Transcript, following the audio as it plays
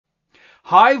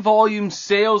High volume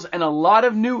sales and a lot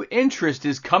of new interest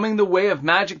is coming the way of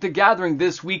Magic the Gathering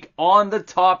this week on the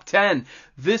top 10.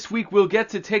 This week we'll get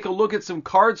to take a look at some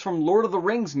cards from Lord of the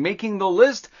Rings making the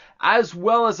list, as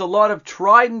well as a lot of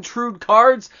tried and true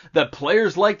cards that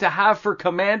players like to have for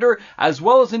Commander, as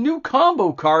well as a new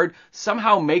combo card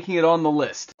somehow making it on the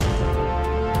list.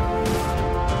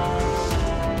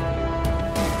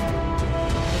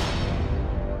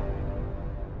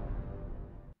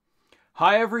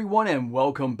 Hi everyone and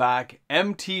welcome back.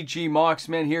 MTG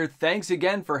Moxman here. Thanks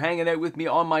again for hanging out with me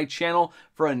on my channel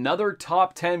for another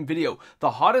top 10 video. The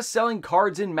hottest selling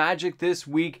cards in Magic this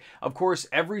week. Of course,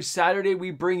 every Saturday we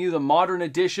bring you the Modern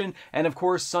Edition, and of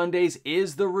course Sundays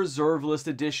is the Reserve List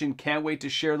Edition. Can't wait to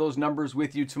share those numbers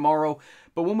with you tomorrow.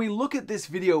 But when we look at this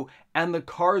video and the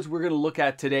cards we're going to look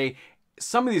at today,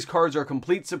 some of these cards are a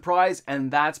complete surprise, and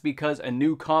that's because a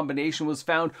new combination was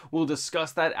found. We'll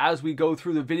discuss that as we go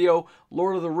through the video.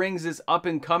 Lord of the Rings is up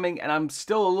and coming, and I'm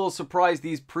still a little surprised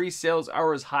these pre-sales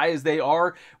are as high as they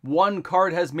are. One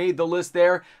card has made the list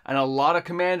there, and a lot of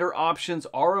Commander options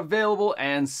are available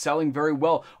and selling very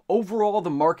well. Overall, the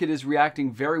market is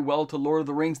reacting very well to Lord of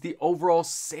the Rings. The overall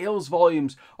sales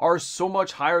volumes are so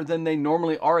much higher than they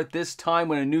normally are at this time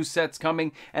when a new set's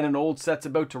coming and an old set's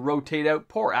about to rotate out.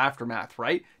 Poor Aftermath,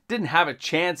 right? Didn't have a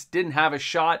chance, didn't have a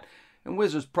shot, and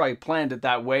Wizards probably planned it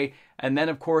that way. And then,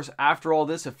 of course, after all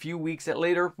this, a few weeks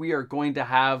later, we are going to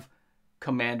have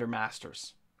Commander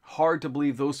Masters. Hard to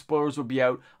believe those spoilers will be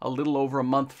out a little over a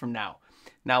month from now.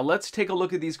 Now let's take a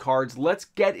look at these cards. Let's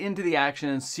get into the action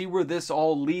and see where this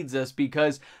all leads us,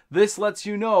 because this lets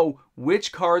you know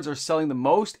which cards are selling the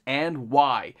most and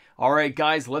why. All right,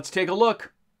 guys, let's take a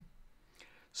look.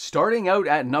 Starting out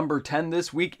at number 10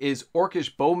 this week is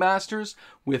Orcish Bowmasters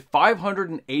with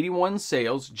 581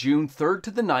 sales June 3rd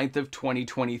to the 9th of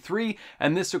 2023,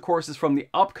 and this of course is from the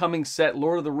upcoming set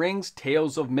Lord of the Rings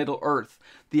Tales of Middle-earth.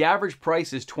 The average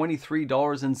price is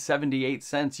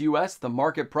 $23.78 US, the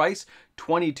market price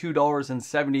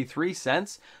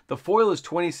 $22.73. The foil is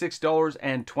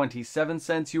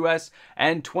 $26.27 US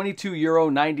and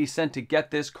 €22.90 to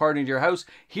get this card into your house.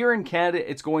 Here in Canada,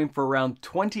 it's going for around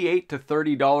 $28 to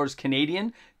 $30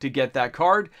 Canadian to get that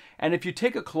card. And if you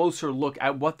take a closer look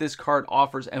at what this card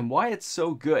offers and why it's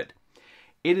so good,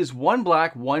 it is 1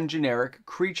 black, 1 generic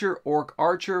creature orc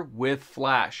archer with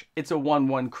flash. It's a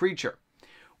 1/1 creature.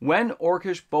 When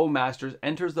Orcish Bowmasters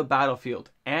enters the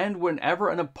battlefield, and whenever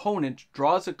an opponent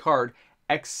draws a card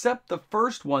except the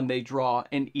first one they draw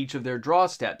in each of their draw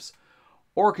steps,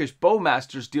 Orcish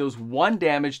Bowmasters deals 1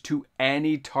 damage to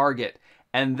any target,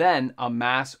 and then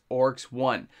amass Orcs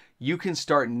 1. You can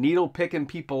start needle picking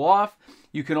people off.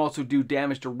 You can also do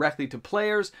damage directly to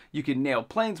players. You can nail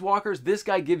planeswalkers. This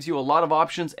guy gives you a lot of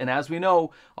options, and as we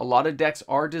know, a lot of decks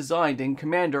are designed in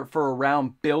Commander for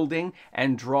around building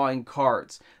and drawing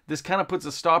cards. This kind of puts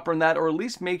a stopper on that, or at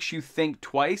least makes you think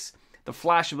twice. The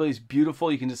flash ability is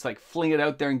beautiful. You can just like fling it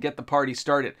out there and get the party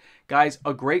started. Guys,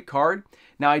 a great card.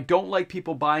 Now, I don't like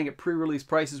people buying at pre-release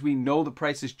prices. We know the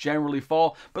prices generally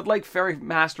fall, but like Fairy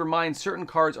Mastermind, certain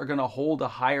cards are going to hold a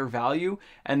higher value,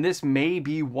 and this may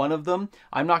be one of them.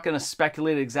 I'm not going to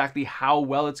speculate exactly how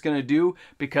well it's going to do,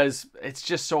 because it's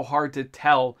just so hard to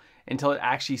tell until it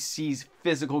actually sees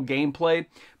physical gameplay,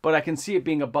 but I can see it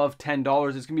being above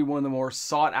 $10. It's going to be one of the more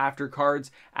sought after cards,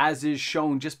 as is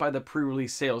shown just by the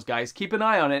pre-release sales, guys. Keep an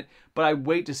eye on it, but I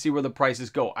wait to see where the prices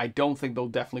go. I don't think they'll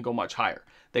definitely go much higher.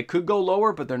 They could go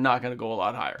lower, but they're not going to go a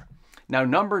lot higher. Now,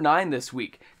 number 9 this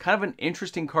week, kind of an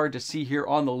interesting card to see here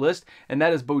on the list, and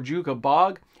that is Bojuka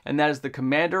Bog, and that is the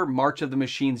Commander March of the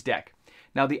Machines deck.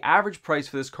 Now, the average price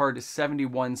for this card is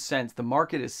 71 cents. The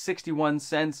market is 61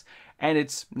 cents, and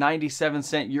it's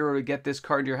 97 euro to get this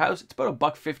card to your house. It's about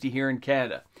 $1.50 here in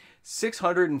Canada.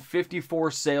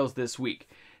 654 sales this week.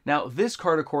 Now, this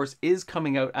card, of course, is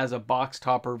coming out as a box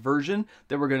topper version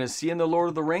that we're going to see in the Lord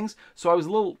of the Rings. So I was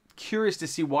a little curious to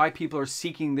see why people are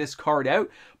seeking this card out,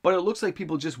 but it looks like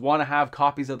people just want to have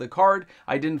copies of the card.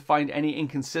 I didn't find any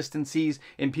inconsistencies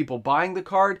in people buying the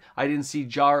card. I didn't see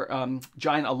giant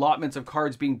allotments of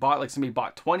cards being bought, like somebody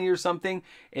bought 20 or something.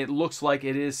 It looks like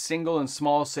it is single and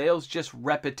small sales, just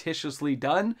repetitiously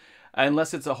done,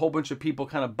 unless it's a whole bunch of people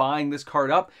kind of buying this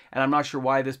card up, and I'm not sure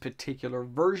why this particular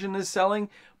version is selling,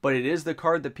 but it is the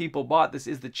card that people bought. This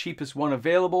is the cheapest one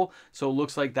available, so it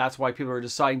looks like that's why people are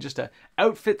deciding just to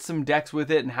outfit some decks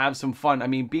with it and have some fun. I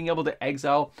mean, being able to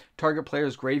exile target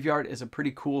player's graveyard is a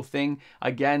pretty cool thing.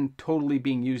 Again, totally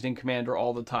being used in Commander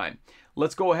all the time.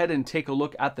 Let's go ahead and take a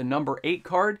look at the number 8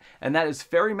 card, and that is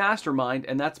Fairy Mastermind,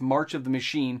 and that's March of the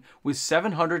Machine with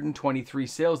 723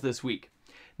 sales this week.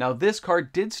 Now this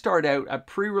card did start out at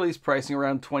pre-release pricing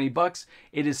around 20 bucks.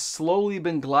 It has slowly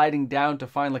been gliding down to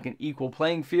find like an equal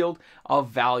playing field of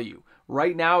value.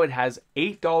 Right now it has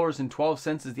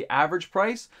 $8.12 as the average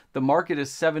price. The market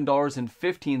is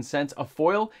 $7.15. A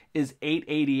foil is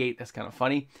 $8.88. That's kind of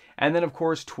funny. And then of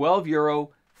course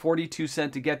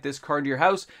 €12.42 to get this card to your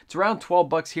house. It's around 12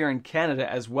 bucks here in Canada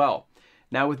as well.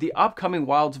 Now with the upcoming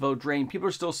Wilds of Eldraine, people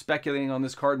are still speculating on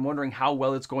this card and wondering how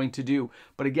well it's going to do.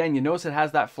 But again, you notice it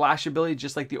has that flash ability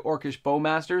just like the Orcish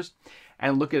Bowmasters.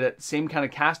 And look at it, same kind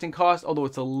of casting cost, although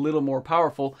it's a little more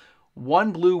powerful.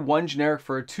 1 blue, 1 generic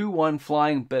for a 2/1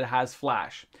 flying, but it has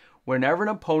flash. Whenever an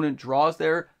opponent draws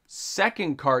their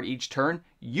second card each turn,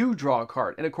 you draw a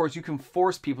card. And of course, you can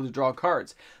force people to draw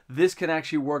cards. This can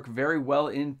actually work very well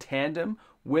in tandem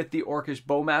with the Orcish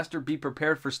Bowmaster. Be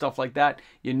prepared for stuff like that.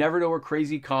 You never know where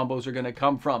crazy combos are going to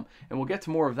come from. And we'll get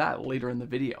to more of that later in the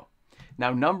video.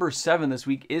 Now, number 7 this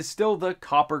week is still the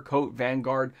Coppercoat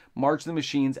Vanguard March of the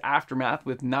Machines Aftermath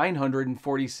with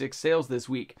 946 sales this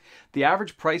week. The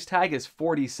average price tag is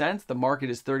 40 cents. The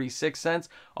market is 36 cents.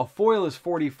 A foil is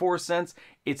 44 cents.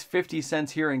 It's 50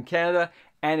 cents here in Canada.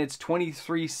 And it's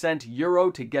 23 euro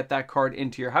to get that card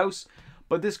into your house.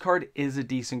 But this card is a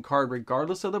decent card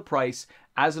regardless of the price.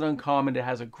 As an uncommon, it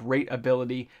has a great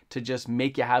ability to just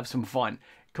make you have some fun.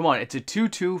 Come on, it's a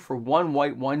 2/2 for 1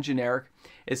 white, 1 generic.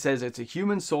 It says it's a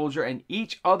human soldier and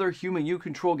each other human you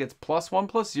control gets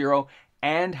 +1/+0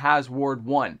 and has ward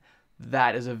 1.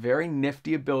 That is a very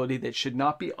nifty ability that should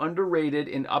not be underrated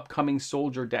in upcoming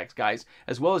soldier decks, guys,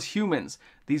 as well as humans.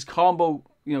 These combo,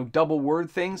 double word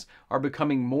things are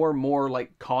becoming more and more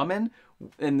like common,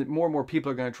 and more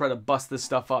people are going to try to bust this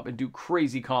stuff up and do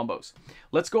crazy combos.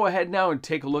 Let's go ahead now and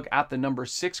take a look at the number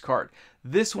 6 card.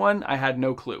 This one, I had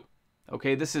no clue.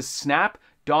 Okay, this is Snap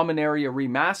Dominaria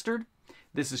Remastered.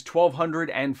 This is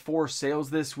 1,204 sales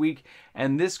this week,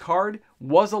 and this card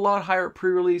was a lot higher at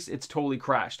pre-release. It's totally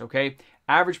crashed, okay?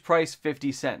 Average price,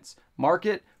 50 cents.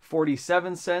 Market,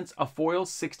 47 cents. A foil,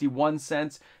 61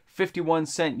 cents. 51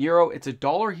 euro. It's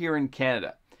 $1 here in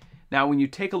Canada. Now, when you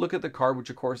take a look at the card, which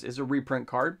of course is a reprint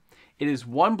card, it is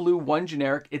 1 blue, 1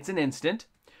 generic. It's an instant.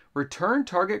 Return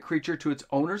target creature to its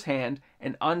owner's hand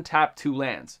and untap 2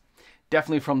 lands.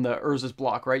 Definitely from the Urza's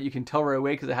block, right? You can tell right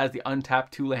away because it has the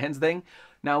untapped 2 lands thing.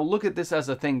 Now look at this as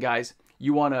a thing, guys.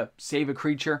 You want to save a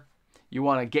creature. You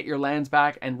want to get your lands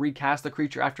back and recast the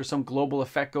creature after some global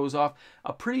effect goes off.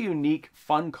 A pretty unique,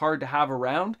 fun card to have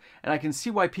around. And I can see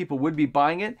why people would be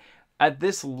buying it. At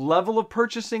this level of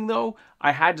purchasing, though,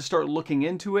 I had to start looking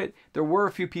into it. There were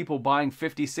a few people buying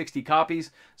 50, 60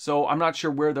 copies, so I'm not sure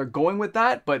where they're going with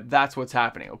that, but that's what's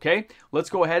happening, okay?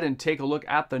 Let's go ahead and take a look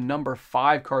at the number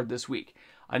 5 card this week.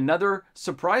 Another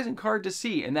surprising card to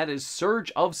see, and that is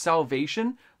Surge of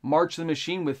Salvation, March of the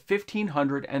Machine with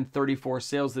 1,534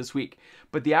 sales this week.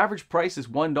 But the average price is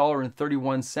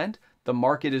 $1.31. The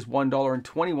market is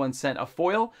 $1.21 a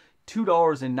foil,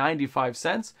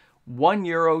 $2.95.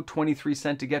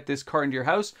 €1.23 to get this card into your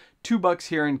house, $2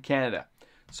 here in Canada.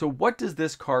 So what does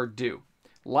this card do?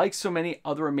 Like so many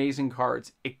other amazing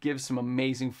cards, it gives some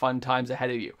amazing fun times ahead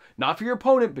of you. Not for your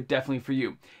opponent, but definitely for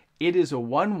you. It is a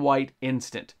 1 white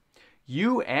instant.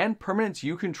 You and permanents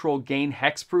you control gain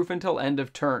hexproof until end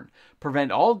of turn.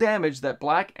 Prevent all damage that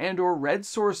black and or red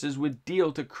sources would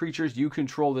deal to creatures you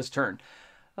control this turn.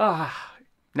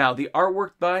 Now, the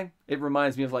artwork it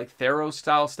reminds me of like Theros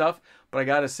style stuff, but I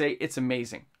gotta say, it's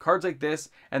amazing. Cards like this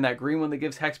and that green one that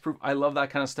gives hexproof, I love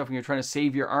that kind of stuff when you're trying to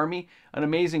save your army. An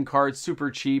amazing card,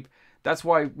 super cheap. That's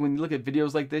why when you look at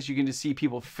videos like this, you can just see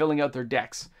people filling out their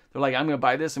decks. They're like, I'm gonna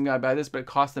buy this, I'm gonna buy this, but it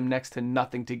costs them next to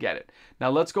nothing to get it. Now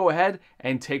let's go ahead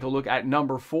and take a look at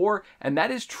number 4, and that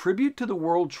is Tribute to the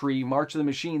World Tree, March of the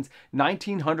Machines,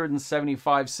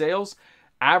 1,975 sales.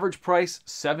 Average price,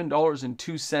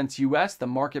 $7.02 US. The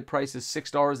market price is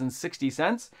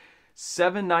 $6.60.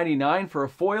 $7.99 for a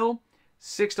foil.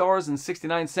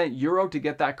 $6.69 euro to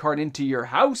get that card into your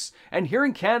house. And here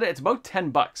in Canada, it's about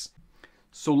 $10.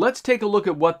 So let's take a look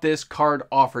at what this card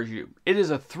offers you. It is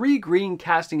a 3 green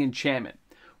casting enchantment.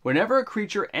 Whenever a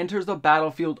creature enters the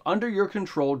battlefield under your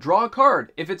control, draw a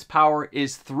card if its power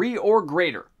is 3 or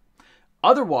greater.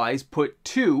 Otherwise, put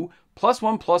 2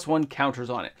 +1/+1 counters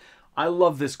on it. I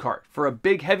love this card. For a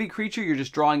big heavy creature, you're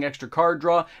just drawing extra card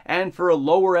draw, and for a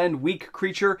lower end weak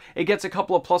creature, it gets a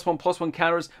couple of +1/+1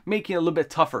 counters, making it a little bit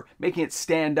tougher, making it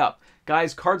stand up.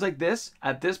 Guys, cards like this,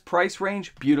 at this price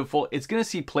range, beautiful. It's going to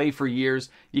see play for years.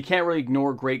 You can't really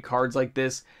ignore great cards like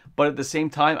this, but at the same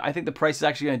time, I think the price is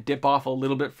actually going to dip off a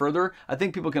little bit further. I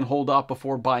think people can hold off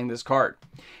before buying this card.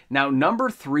 Now, number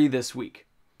 3 this week.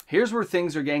 Here's where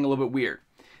things are getting a little bit weird.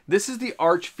 This is the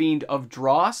Archfiend of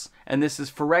Dross, and this is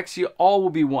Phyrexia All Will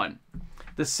Be One.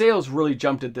 The sales really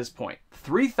jumped at this point.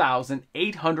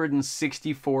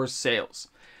 3,864 sales.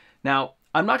 Now,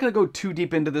 I'm not going to go too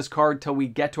deep into this card till we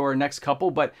get to our next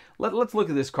couple, but let's look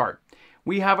at this card.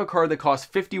 We have a card that costs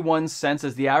 51 cents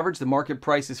as the average. The market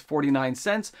price is 49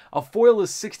 cents. A foil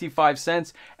is 65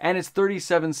 cents, and it's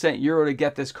 37 euro to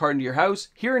get this card into your house.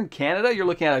 Here in Canada, you're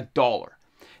looking at $1.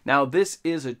 Now, this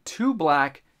is a 2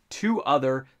 black, 2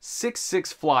 other,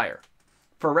 6/6 flyer.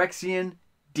 Phyrexian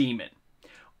Demon.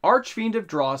 Archfiend of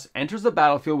Dross enters the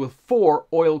battlefield with 4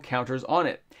 oil counters on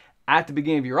it. At the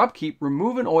beginning of your upkeep,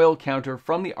 remove an oil counter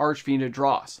from the Archfiend of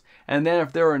Dross. And then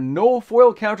if there are no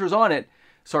oil counters on it,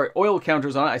 oil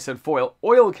counters on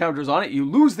it, you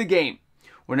lose the game.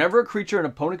 Whenever a creature an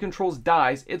opponent controls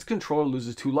dies, its controller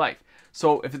loses 2 life.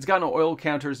 So if it's got no oil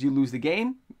counters, you lose the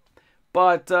game.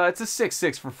 But it's a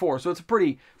 6/6 for 4, so it's a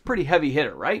pretty heavy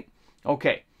hitter, right?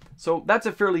 Okay. So that's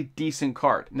a fairly decent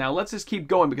card. Now let's just keep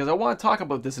going because I want to talk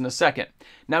about this in a second.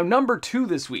 Now number 2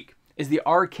 this week is the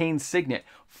Arcane Signet.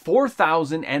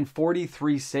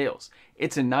 4,043 sales.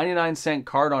 It's a 99-cent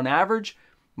card on average.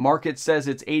 Market says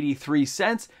it's 83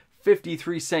 cents.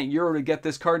 53 euro to get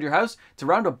this card in your house. It's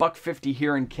around $1.50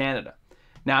 here in Canada.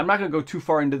 Now I'm not going to go too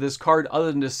far into this card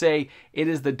other than to say it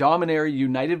is the Dominaria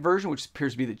United version, which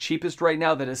appears to be the cheapest right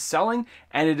now that is selling,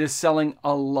 and it is selling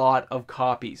a lot of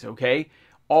copies, okay?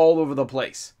 All over the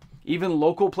place. Even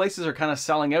local places are kind of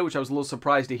selling out, which I was a little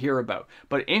surprised to hear about.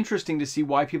 But interesting to see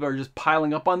why people are just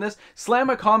piling up on this.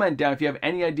 Slam a comment down if you have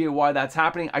any idea why that's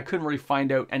happening. I couldn't really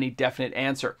find out any definite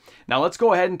answer. Now let's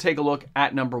go ahead and take a look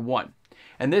at number 1.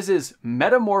 And this is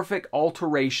Metamorphic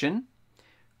Alteration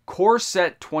Core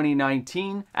Set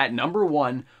 2019 at number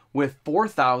 1 with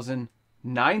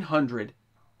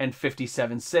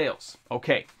 4,957 sales.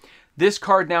 Okay, this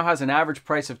card now has an average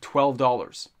price of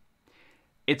 $12.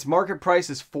 Its market price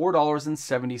is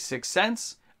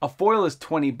 $4.76. A foil is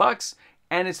 20 bucks,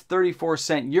 and it's 34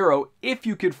 euro if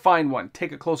you could find one.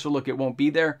 Take a closer look, it won't be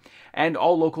there. And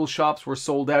all local shops were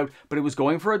sold out, but it was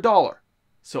going for $1.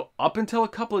 So up until a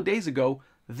couple of days ago,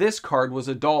 this card was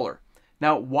 $1.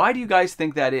 Now, why do you guys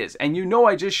think that is? And you know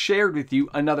I just shared with you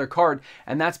another card,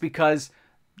 and that's because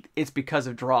it's because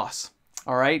of Dross.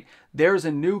 All right? There's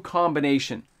a new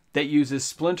combination that uses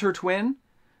Splinter Twin,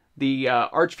 the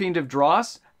Archfiend of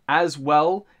Dross, as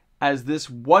well as this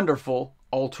wonderful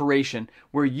alteration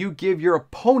where you give your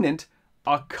opponent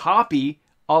a copy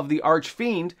of the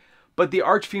Archfiend, but the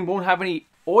Archfiend won't have any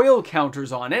oil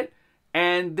counters on it,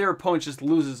 and their opponent just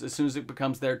loses as soon as it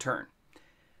becomes their turn.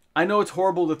 I know it's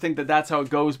horrible to think that that's how it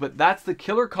goes, but that's the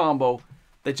killer combo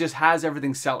that just has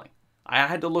everything selling. I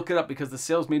had to look it up because the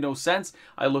sales made no sense.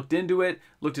 I looked into it,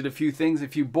 looked at a few things, a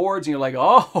few boards, and you're like,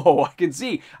 oh, I can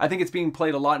see. I think it's being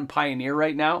played a lot in Pioneer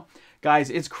right now. Guys,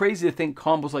 it's crazy to think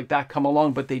combos like that come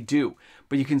along, but they do.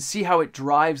 But you can see how it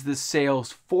drives the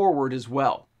sales forward as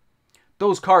well.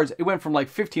 Those cards, it went from like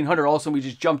 1,500, all of a sudden we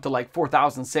just jumped to like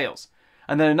 4,000 sales.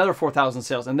 And then another 4,000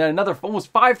 sales, and then another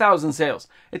almost 5,000 sales.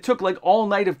 It took like all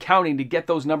night of counting to get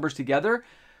those numbers together.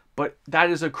 But that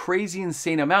is a crazy,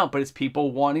 insane amount, but it's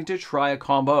people wanting to try a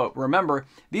combo out. Remember,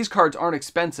 these cards aren't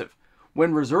expensive.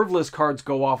 When reserve list cards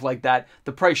go off like that,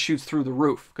 the price shoots through the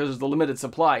roof because there's the limited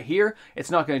supply. Here,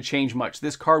 it's not going to change much.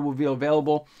 This card will be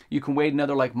available. You can wait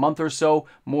another like month or so.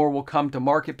 More will come to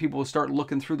market. People will start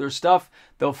looking through their stuff.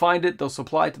 They'll find it. They'll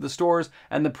supply it to the stores,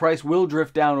 and the price will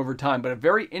drift down over time. But a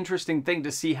very interesting thing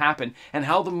to see happen and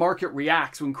how the market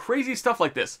reacts when crazy stuff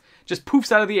like this just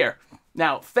poofs out of the air.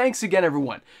 Now, thanks again,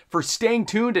 everyone, for staying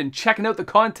tuned and checking out the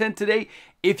content today.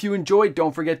 If you enjoyed,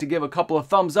 don't forget to give a couple of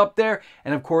thumbs up there.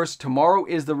 And of course, tomorrow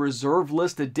is the reserve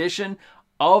list edition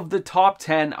of the top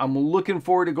 10. I'm looking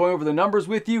forward to going over the numbers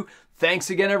with you. Thanks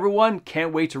again, everyone.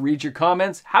 Can't wait to read your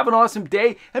comments. Have an awesome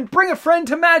day and bring a friend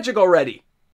to Magic already.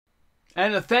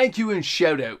 And a thank you and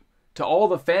shout out to all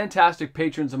the fantastic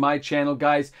patrons of my channel,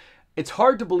 guys. It's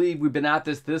hard to believe we've been at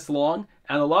this long,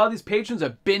 and a lot of these patrons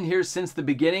have been here since the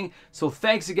beginning. So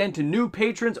thanks again to new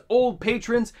patrons, old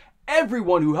patrons,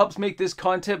 everyone who helps make this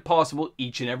content possible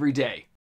each and every day.